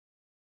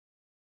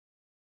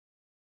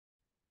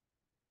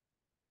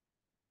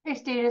Hey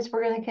students,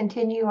 we're going to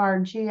continue our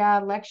GI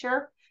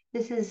lecture.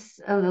 This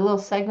is the little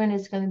segment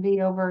is going to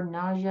be over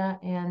nausea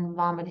and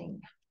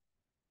vomiting.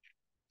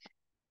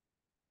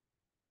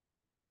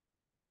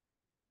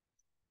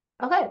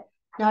 Okay,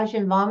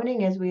 nausea and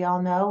vomiting, as we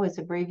all know, is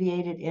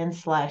abbreviated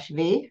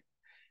N/V.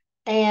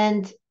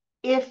 And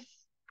if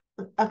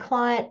a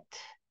client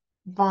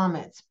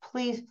vomits,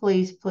 please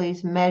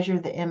measure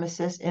the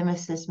emesis.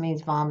 Emesis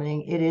means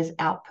vomiting. It is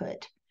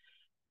output.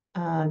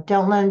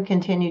 Don't let them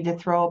continue to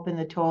throw up in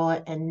the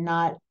toilet and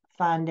not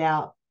find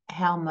out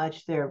how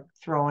much they're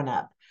throwing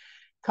up.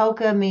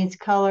 COCA means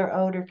color,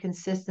 odor,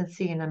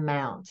 consistency, and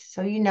amount.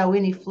 So you know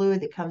any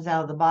fluid that comes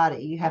out of the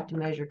body, you have to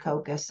measure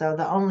COCA. So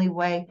the only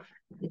way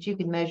that you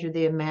can measure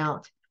the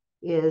amount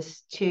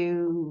is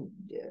to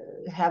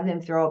have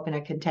them throw up in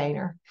a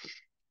container.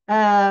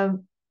 There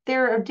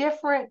are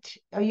different,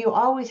 you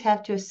always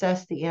have to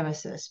assess the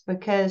emesis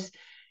because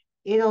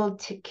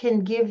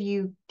can give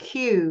you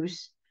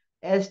cues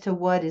as to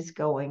what is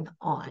going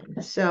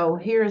on. So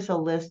here's a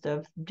list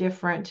of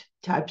different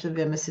types of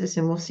emesis,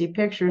 and we'll see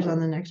pictures on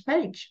the next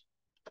page.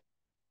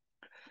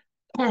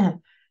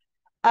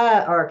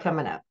 Or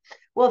coming up.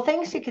 Well,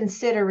 things to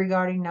consider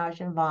regarding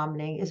nausea and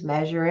vomiting is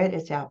measure it,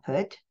 its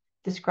output,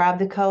 describe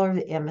the color of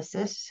the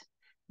emesis,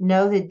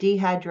 know that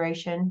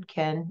dehydration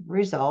can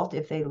result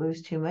if they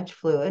lose too much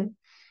fluid.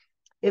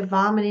 If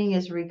vomiting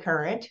is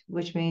recurrent,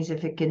 which means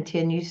if it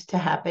continues to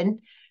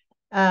happen,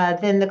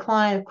 then the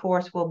client, of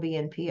course, will be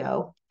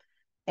NPO,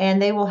 and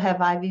they will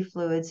have IV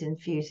fluids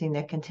infusing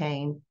that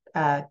contain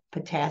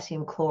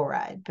potassium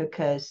chloride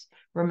because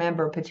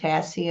remember,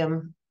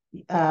 potassium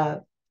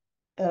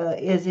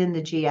is in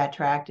the GI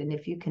tract, and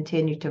if you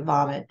continue to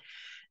vomit,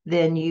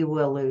 then you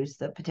will lose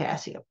the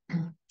potassium.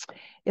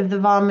 If the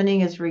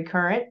vomiting is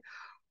recurrent,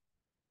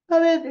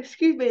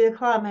 the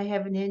client may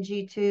have an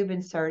NG tube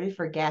inserted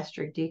for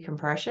gastric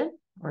decompression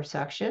or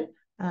suction,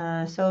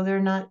 so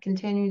they're not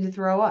continuing to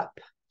throw up.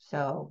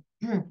 So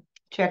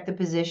check the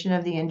position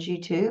of the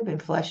NG tube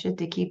and flush it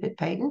to keep it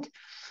patent.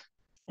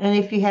 And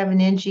if you have an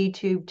NG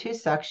tube to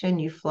suction,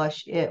 you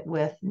flush it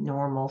with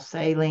normal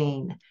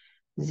saline,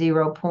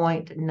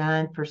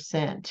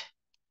 0.9%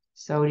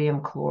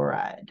 sodium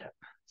chloride,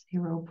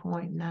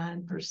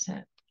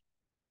 0.9%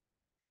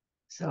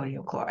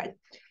 sodium chloride.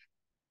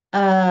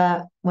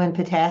 When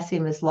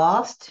potassium is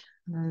lost,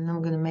 and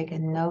I'm going to make a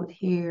note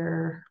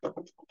here.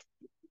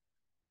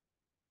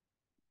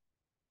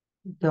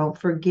 Don't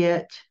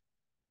forget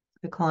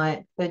the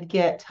client could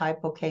get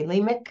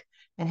hypokalemic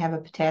and have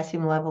a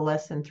potassium level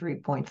less than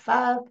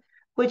 3.5,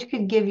 which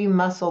could give you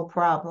muscle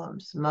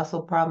problems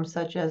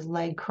such as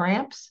leg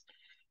cramps,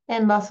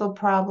 and muscle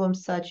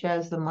problems such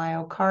as the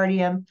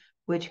myocardium,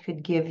 which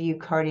could give you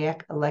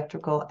cardiac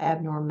electrical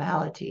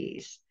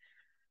abnormalities.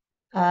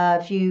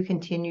 If you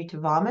continue to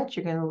vomit,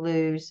 you're going to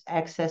lose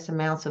excess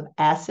amounts of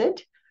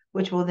acid,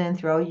 which will then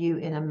throw you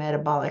in a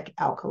metabolic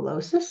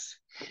alkalosis.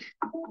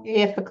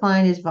 If a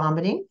client is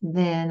vomiting,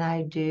 then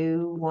I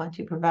do want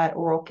to provide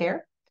oral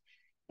care,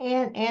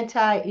 and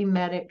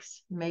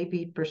antiemetics may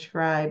be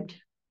prescribed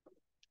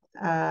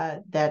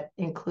that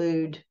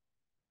include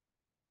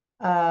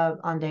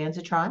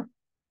ondansetron,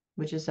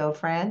 which is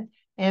Zofran,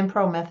 and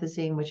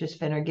promethazine, which is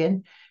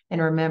Phenergan.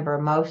 And remember,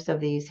 most of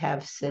these have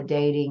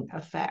sedating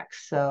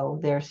effects, so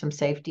there's some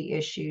safety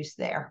issues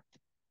there.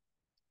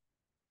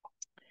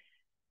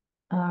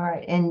 All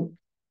right,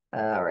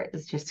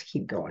 let's just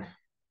keep going.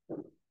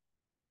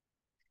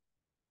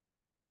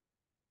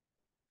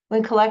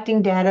 When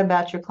collecting data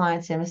about your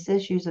client's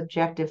emesis, use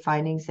objective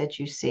findings that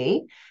you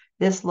see.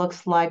 This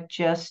looks like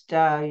just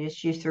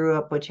you threw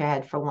up what you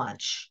had for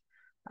lunch.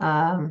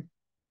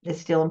 It's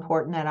still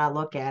important that I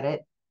look at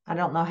it. I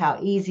don't know how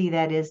easy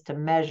that is to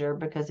measure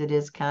because it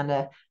is kind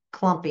of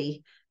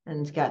clumpy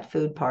and it's got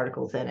food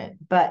particles in it.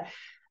 But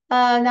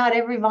not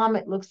every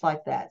vomit looks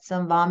like that.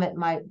 Some vomit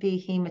might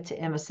be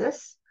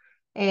hematemesis,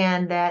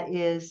 and that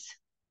is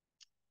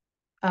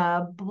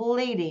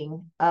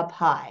bleeding up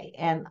high.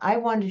 And I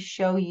want to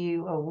show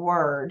you a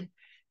word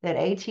that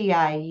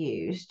ATI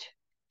used,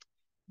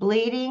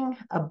 bleeding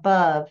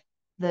above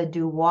the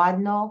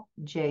duodenal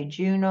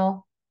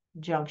jejunal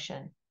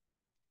junction.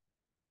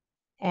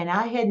 And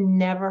I had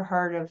never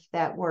heard of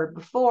that word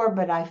before,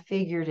 but I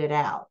figured it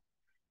out.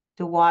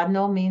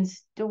 Duodenal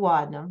means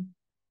duodenum,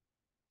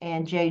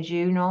 and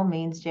jejunal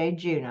means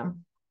jejunum.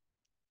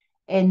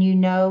 And you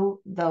know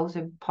those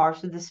are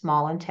parts of the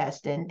small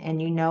intestine, and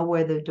you know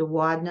where the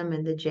duodenum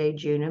and the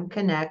jejunum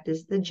connect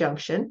is the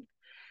junction.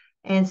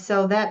 And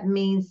so that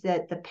means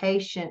that the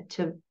patient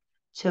to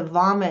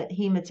vomit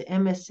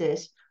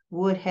hematemesis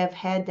would have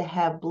had to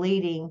have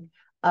bleeding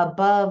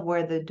above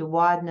where the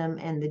duodenum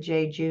and the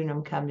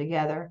jejunum come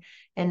together.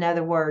 In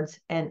other words,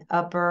 an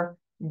upper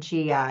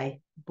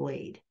GI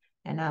bleed.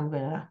 And I'm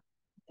going to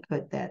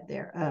put that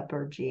there,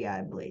 upper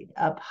GI bleed,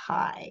 up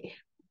high.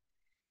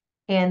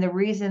 And the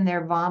reason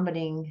they're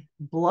vomiting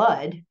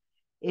blood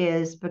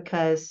is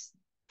because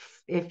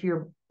if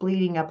you're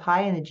bleeding up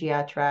high in the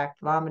GI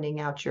tract,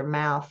 vomiting out your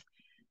mouth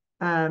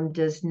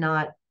is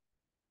not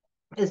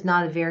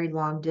a very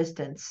long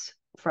distance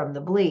from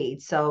the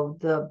bleed. So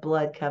the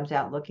blood comes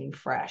out looking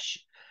fresh.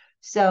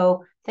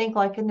 So think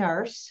like a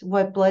nurse.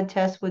 What blood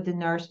test would the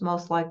nurse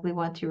most likely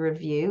want to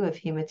review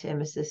if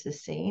hematemesis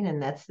is seen?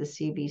 And that's the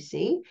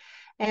CBC.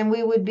 And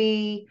we would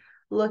be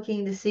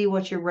looking to see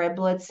what your red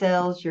blood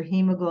cells, your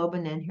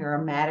hemoglobin, and your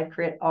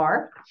hematocrit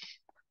are.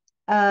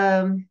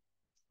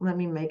 Let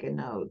me make a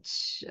note.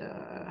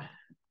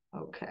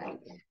 Okay.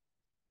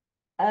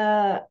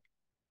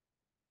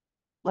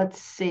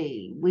 Let's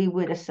see. We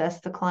would assess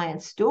the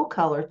client's stool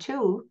color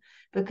too,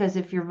 because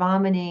if you're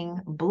vomiting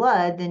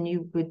blood, then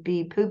you would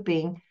be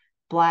pooping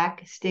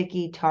black,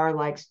 sticky,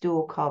 tar-like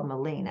stool called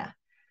melena.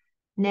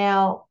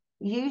 Now,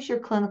 use your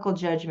clinical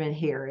judgment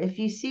here. If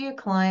you see a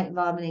client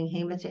vomiting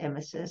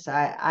hematemesis,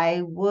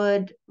 I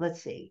would,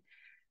 let's see.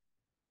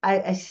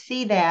 I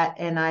see that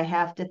and I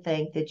have to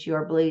think that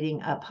you're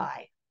bleeding up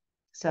high.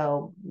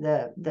 So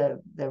the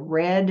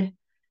red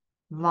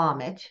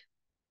vomit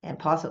and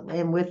possibly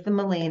and with the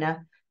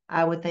melena,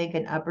 I would think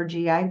an upper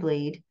GI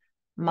bleed.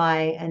 My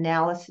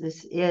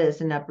analysis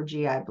is an upper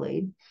GI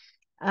bleed.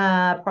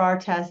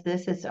 Prioritize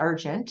this, it's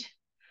urgent.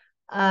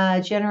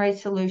 Generate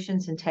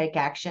solutions and take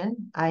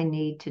action. I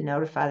need to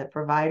notify the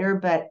provider,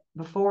 but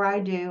before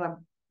I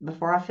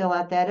fill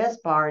out that S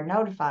bar and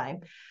notify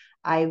him,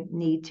 I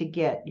need to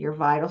get your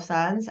vital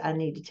signs. I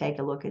need to take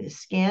a look at his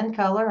skin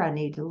color. I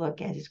need to look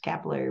at his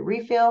capillary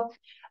refill.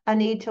 I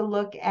need to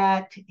look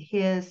at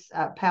his,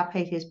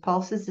 palpate his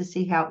pulses to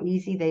see how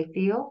easy they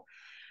feel,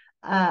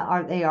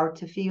 they are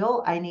to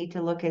feel. I need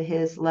to look at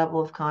his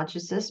level of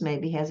consciousness.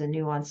 Maybe he has a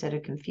new onset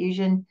of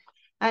confusion.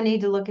 I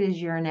need to look at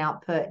his urine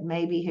output.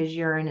 Maybe his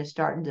urine is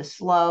starting to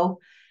slow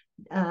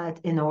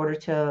in order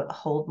to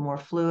hold more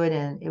fluid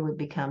and it would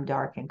become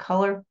dark in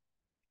color.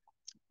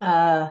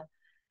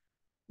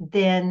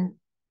 Then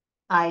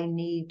I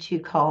need to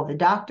call the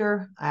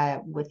doctor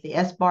with the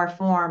S-bar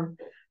form,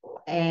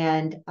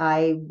 and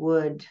I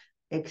would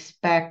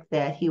expect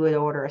that he would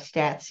order a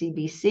stat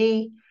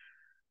CBC.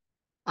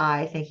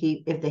 I think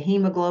if the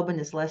hemoglobin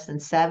is less than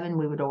 7,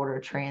 we would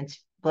order a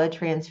blood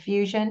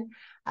transfusion.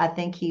 I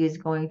think he is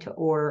going to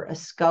order a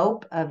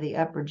scope of the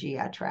upper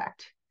GI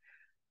tract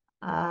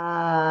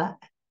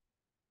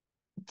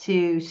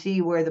to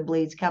see where the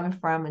bleed's coming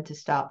from and to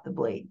stop the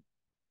bleed.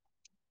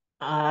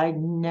 I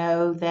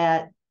know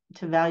that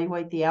to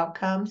evaluate the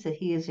outcomes that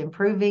he is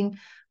improving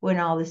when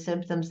all the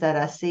symptoms that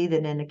I see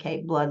that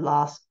indicate blood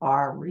loss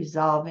are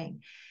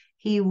resolving.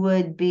 He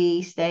would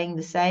be staying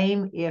the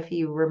same if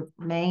he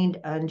remained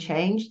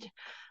unchanged.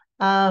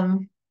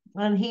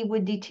 And he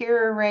would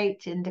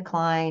deteriorate and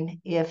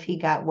decline if he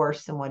got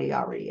worse than what he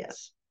already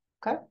is.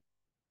 Okay.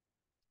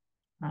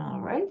 All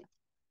right.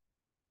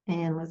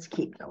 And let's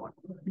keep going.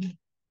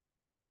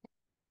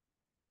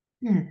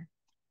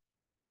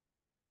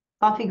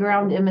 Coffee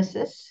ground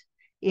emesis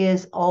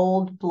is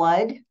old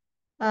blood,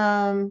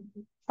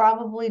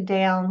 probably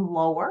down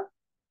lower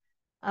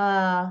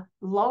than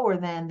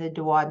the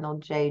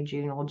duodenal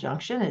J-junal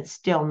junction. It's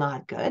still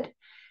not good.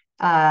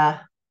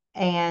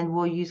 And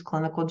we'll use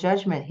clinical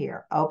judgment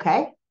here.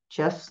 Okay,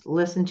 just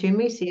listen to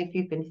me, see if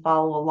you can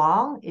follow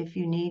along. If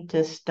you need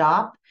to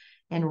stop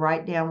and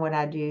write down what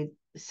I do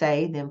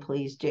say, then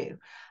please do.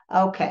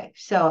 Okay,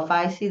 so if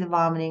I see the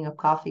vomiting of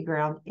coffee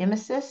ground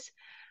emesis,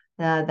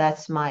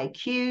 that's my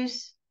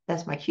cues.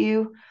 That's my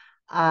cue.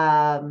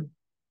 And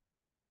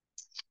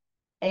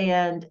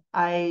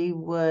I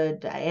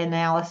would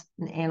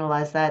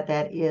analyze that.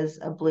 That is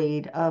a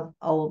bleed of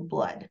old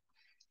blood.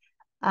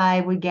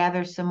 I would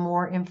gather some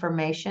more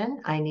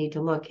information. I need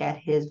to look at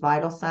his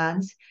vital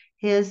signs,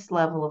 his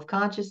level of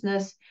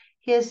consciousness,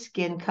 his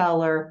skin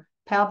color,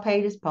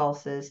 palpate his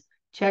pulses,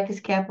 check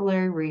his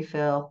capillary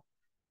refill,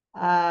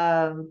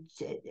 check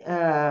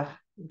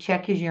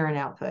his urine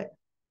output.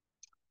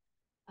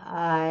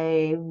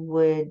 I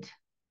would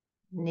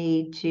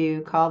need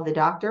to call the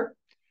doctor.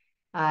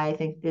 I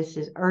think this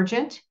is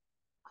urgent.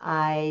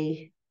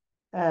 I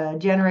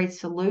generate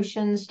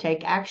solutions,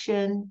 take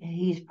action.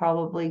 He's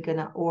probably going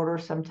to order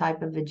some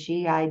type of a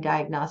GI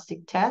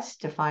diagnostic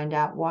test to find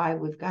out why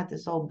we've got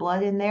this old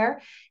blood in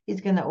there.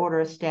 He's going to order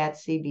a stat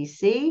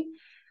CBC.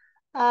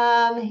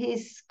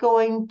 He's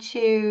going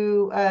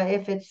to,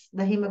 if it's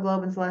the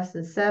hemoglobin's less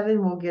than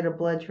 7, we'll get a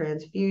blood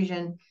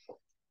transfusion.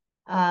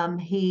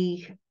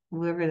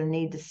 We're going to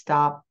need to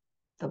stop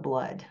the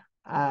blood,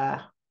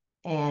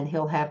 and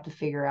he'll have to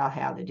figure out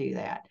how to do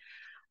that.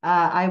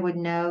 I would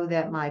know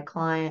that my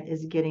client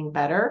is getting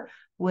better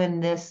when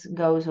this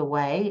goes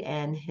away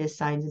and his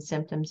signs and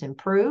symptoms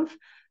improve.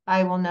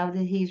 I will know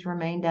that he's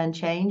remained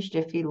unchanged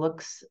if he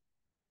looks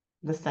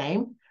the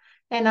same.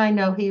 And I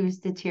know he was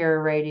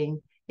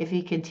deteriorating if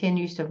he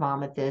continues to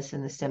vomit this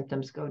and the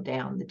symptoms go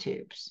down the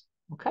tubes.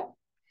 Okay.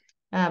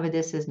 But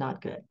this is not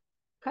good.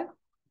 Okay.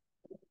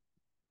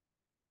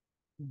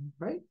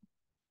 Right.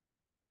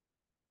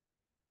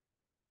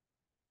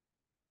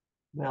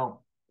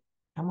 Well,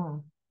 come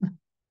on.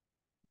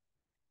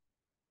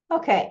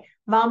 Okay,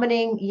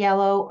 vomiting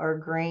yellow or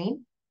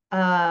green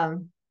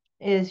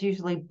is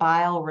usually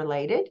bile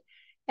related.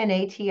 And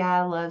ATI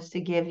loves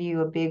to give you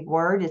a big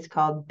word. It's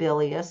called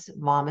bilious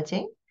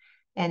vomiting.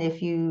 And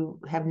if you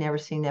have never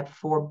seen that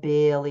before,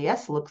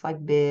 bilious looks like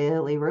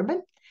bilirubin.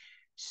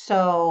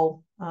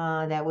 So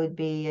that would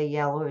be a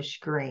yellowish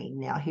green.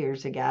 Now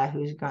here's a guy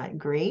who's got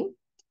green.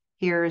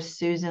 Here's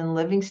Susan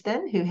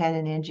Livingston, who had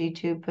an NG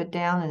tube put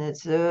down, and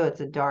it's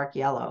a dark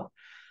yellow.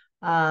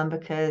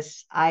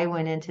 Because I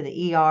went into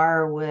the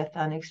ER with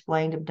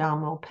unexplained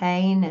abdominal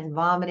pain and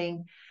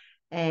vomiting,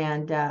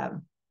 and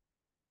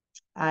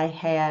I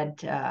had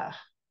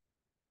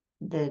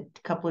the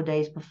couple of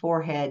days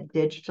before had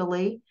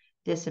digitally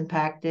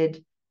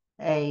disimpacted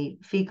a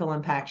fecal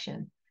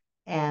impaction,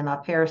 and my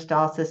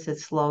peristalsis had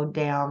slowed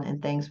down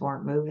and things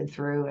weren't moving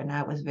through, and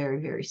I was very,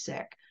 very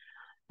sick.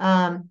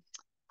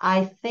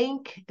 I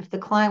think if the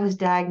client was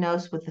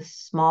diagnosed with a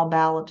small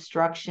bowel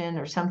obstruction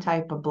or some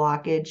type of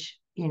blockage,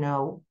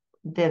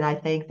 then I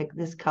think that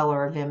this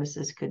color of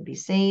emesis could be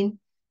seen.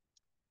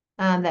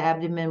 The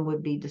abdomen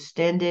would be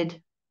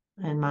distended,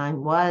 and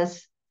mine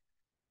was.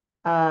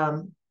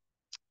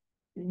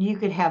 You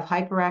could have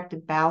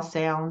hyperactive bowel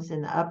sounds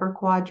in the upper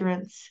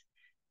quadrants,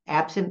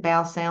 absent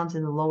bowel sounds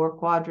in the lower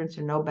quadrants,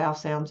 or no bowel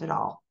sounds at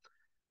all.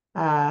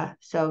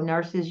 So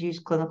nurses use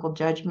clinical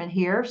judgment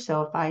here.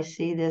 So if I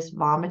see this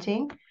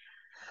vomiting,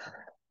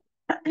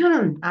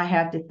 I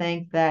have to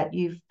think that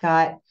you've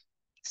got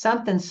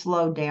something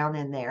slowed down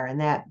in there,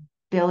 and that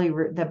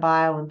the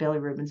bile and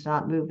bilirubin's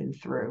not moving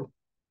through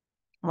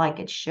like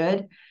it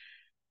should.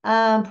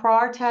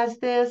 Prioritize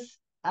this.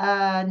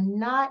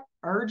 Not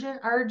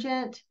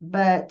urgent,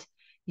 but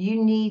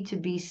you need to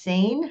be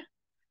seen.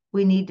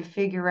 We need to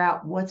figure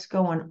out what's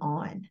going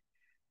on.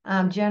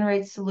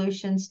 Generate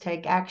solutions,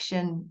 take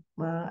action,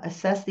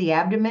 assess the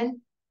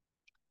abdomen,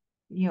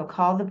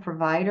 call the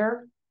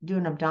provider, do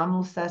an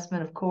abdominal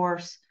assessment, of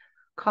course,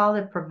 call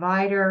the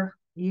provider,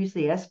 use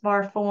the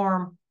SBAR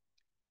form.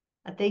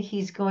 I think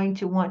he's going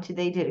to want to,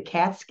 they did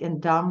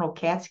abdominal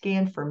CAT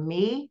scan for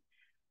me.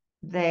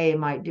 They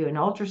might do an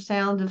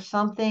ultrasound of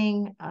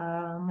something.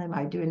 They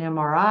might do an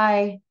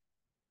MRI.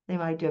 They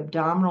might do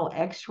abdominal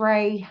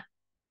x-ray.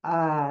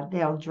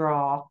 They'll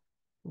draw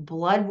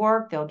blood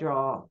work. They'll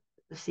draw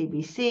a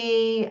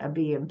CBC, a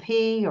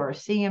BMP, or a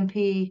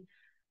CMP.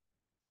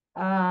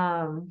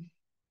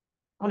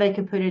 They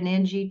could put an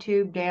NG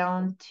tube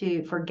down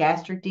for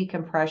gastric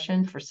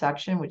decompression for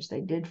suction, which they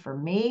did for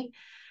me.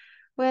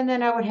 Well,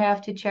 then I would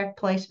have to check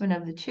placement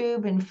of the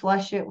tube and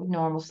flush it with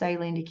normal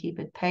saline to keep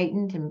it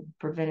patent and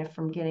prevent it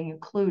from getting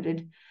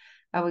occluded.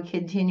 I would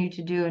continue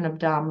to do an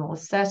abdominal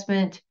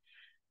assessment.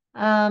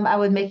 I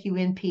would make you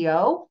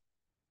NPO.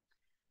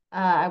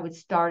 I would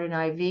start an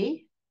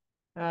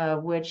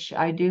IV, which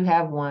I do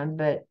have one,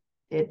 but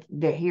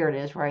here it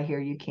is right here.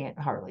 You can't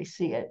hardly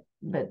see it,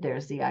 but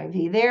there's the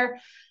IV there.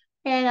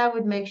 And I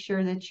would make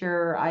sure that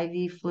your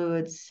IV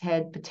fluids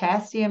had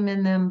potassium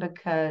in them,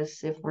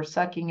 because if we're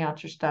sucking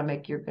out your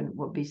stomach,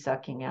 we'll be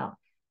sucking out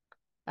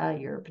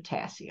your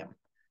potassium.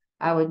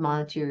 I would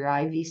monitor your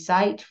IV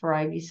site for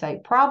IV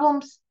site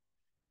problems.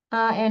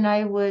 And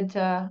I would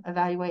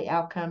evaluate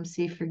outcomes,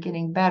 see if you're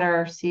getting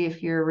better, see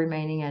if you're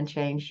remaining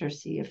unchanged, or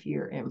see if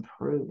you're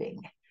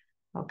improving.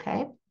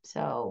 Okay,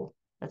 so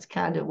that's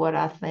kind of what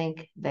I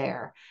think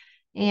there.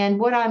 And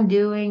what I'm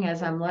doing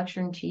as I'm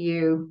lecturing to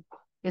you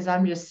is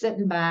I'm just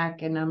sitting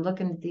back and I'm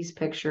looking at these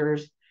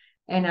pictures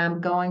and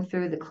I'm going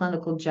through the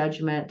clinical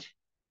judgment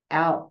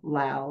out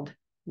loud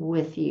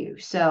with you.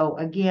 So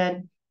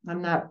again,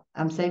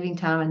 I'm saving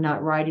time and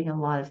not writing a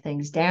lot of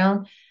things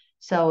down.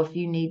 So if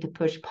you need to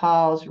push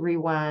pause,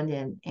 rewind,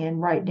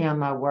 and write down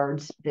my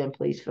words, then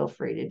please feel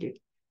free to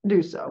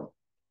do so.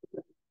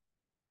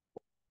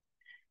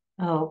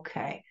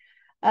 Okay.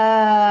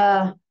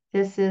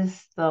 This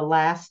is the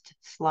last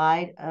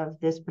slide of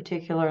this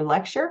particular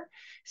lecture.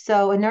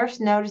 So a nurse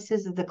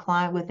notices the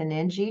client with an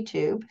NG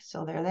tube.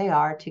 So there they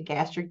are, to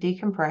gastric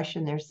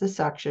decompression. There's the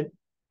suction.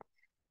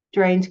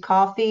 Drains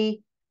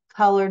coffee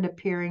colored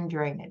appearing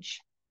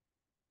drainage.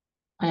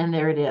 And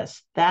there it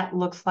is. That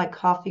looks like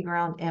coffee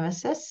ground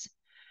emesis.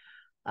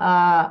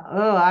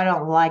 I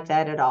don't like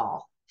that at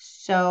all.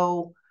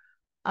 So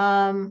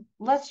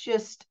let's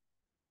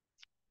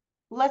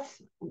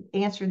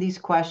answer these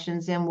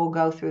questions and we'll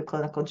go through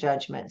clinical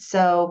judgment.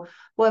 So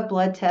what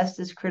blood test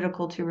is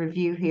critical to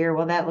review here?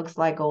 Well, that looks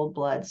like old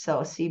blood, so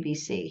a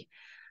CBC.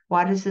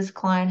 Why does this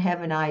client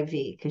have an IV?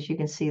 Because you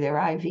can see their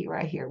IV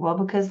right here. Well,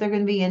 because they're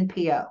going to be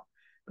NPO,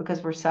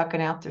 because we're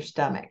sucking out their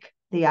stomach.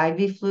 The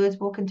IV fluids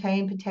will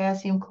contain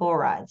potassium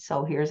chloride.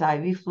 So here's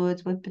IV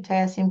fluids with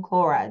potassium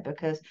chloride,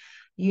 because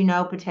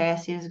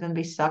potassium is going to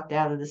be sucked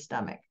out of the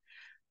stomach.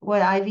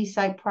 What IV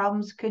site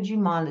problems could you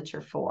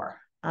monitor for?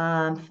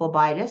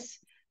 Phlebitis,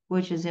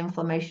 which is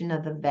inflammation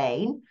of the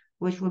vein,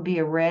 which would be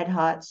a red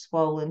hot,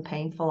 swollen,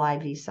 painful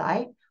IV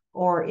site,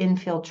 or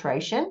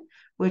infiltration,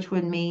 which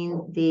would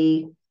mean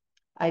the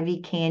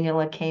IV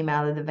cannula came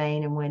out of the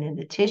vein and went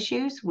into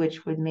tissues,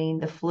 which would mean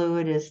the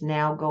fluid is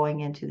now going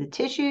into the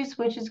tissues,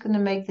 which is going to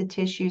make the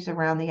tissues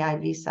around the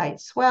IV site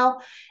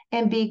swell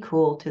and be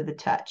cool to the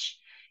touch.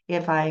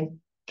 If I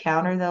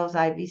counter those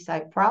IV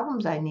site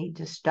problems, I need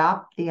to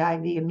stop the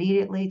IV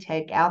immediately,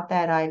 take out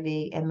that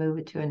IV, and move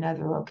it to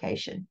another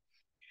location.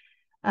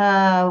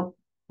 Uh,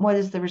 what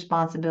is the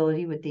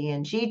responsibility with the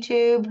NG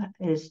tube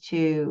is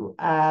to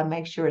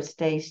make sure it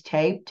stays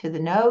taped to the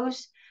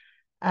nose.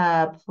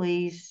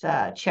 Please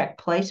check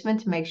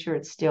placement to make sure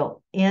it's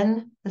still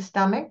in the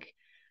stomach.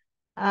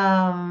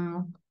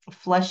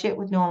 Flush it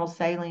with normal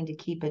saline to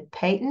keep it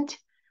patent.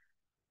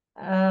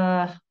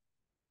 Uh,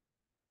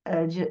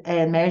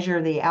 and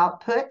measure the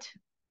output,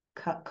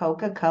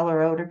 coca,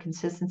 color, odor,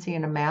 consistency,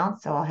 and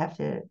amount. So I'll have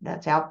to,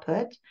 that's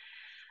output.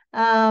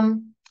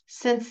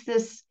 Since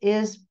this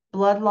is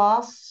blood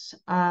loss,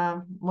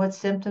 what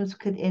symptoms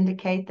could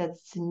indicate that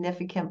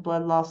significant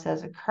blood loss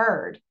has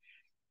occurred?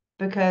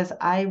 Because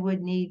I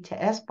would need to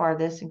SBAR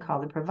this and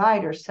call the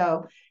provider.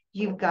 So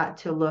you've got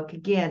to look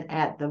again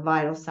at the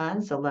vital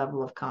signs, the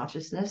level of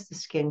consciousness, the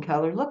skin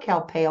color. Look how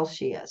pale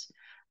she is.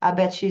 I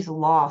bet she's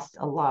lost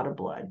a lot of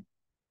blood.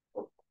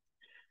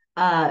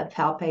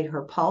 Palpate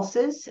her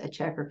pulses,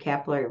 check her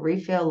capillary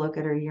refill, look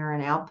at her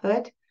urine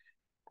output.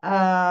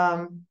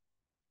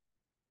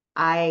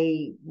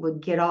 I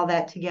would get all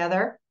that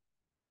together.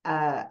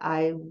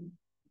 I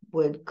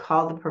would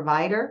call the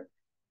provider.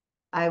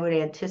 I would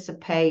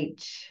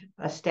anticipate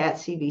a stat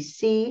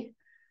CBC.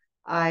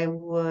 I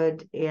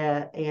would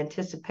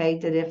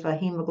anticipate that if a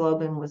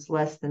hemoglobin was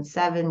less than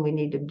 7, we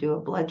need to do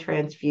a blood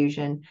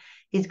transfusion.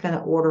 He's going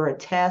to order a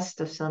test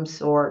of some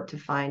sort to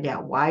find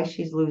out why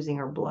she's losing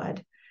her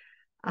blood.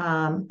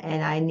 And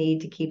I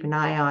need to keep an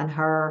eye on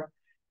her.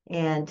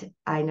 And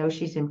I know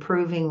she's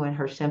improving when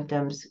her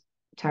symptoms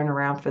turn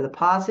around for the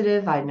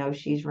positive. I know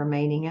she's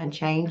remaining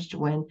unchanged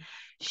when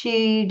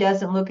she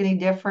doesn't look any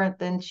different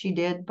than she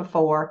did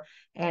before.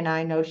 And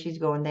I know she's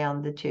going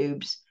down the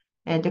tubes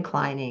and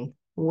declining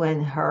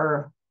when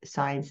her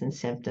signs and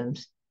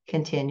symptoms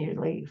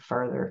continually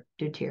further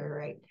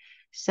deteriorate.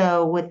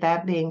 So with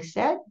that being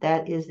said,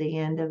 that is the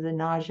end of the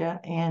nausea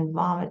and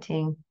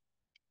vomiting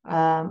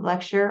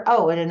lecture.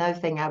 Oh, and another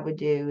thing I would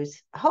do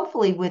is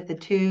hopefully with the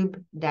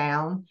tube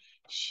down,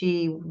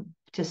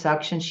 to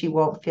suction, she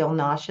won't feel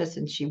nauseous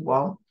and she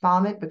won't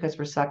vomit because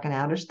we're sucking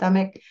out her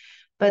stomach.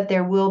 But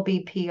there will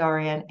be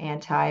PRN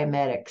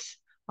antiemetics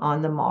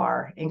on the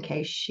MAR in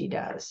case she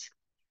does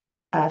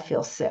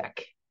feel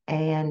sick.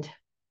 And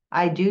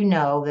I do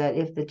know that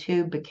if the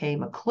tube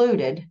became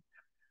occluded,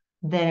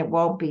 then it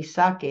won't be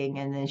sucking,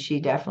 and then she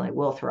definitely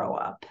will throw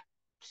up.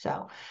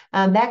 So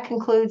that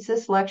concludes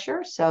this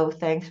lecture. So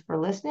thanks for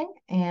listening,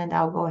 and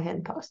I'll go ahead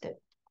and post it.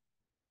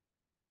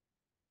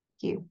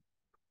 Thank you.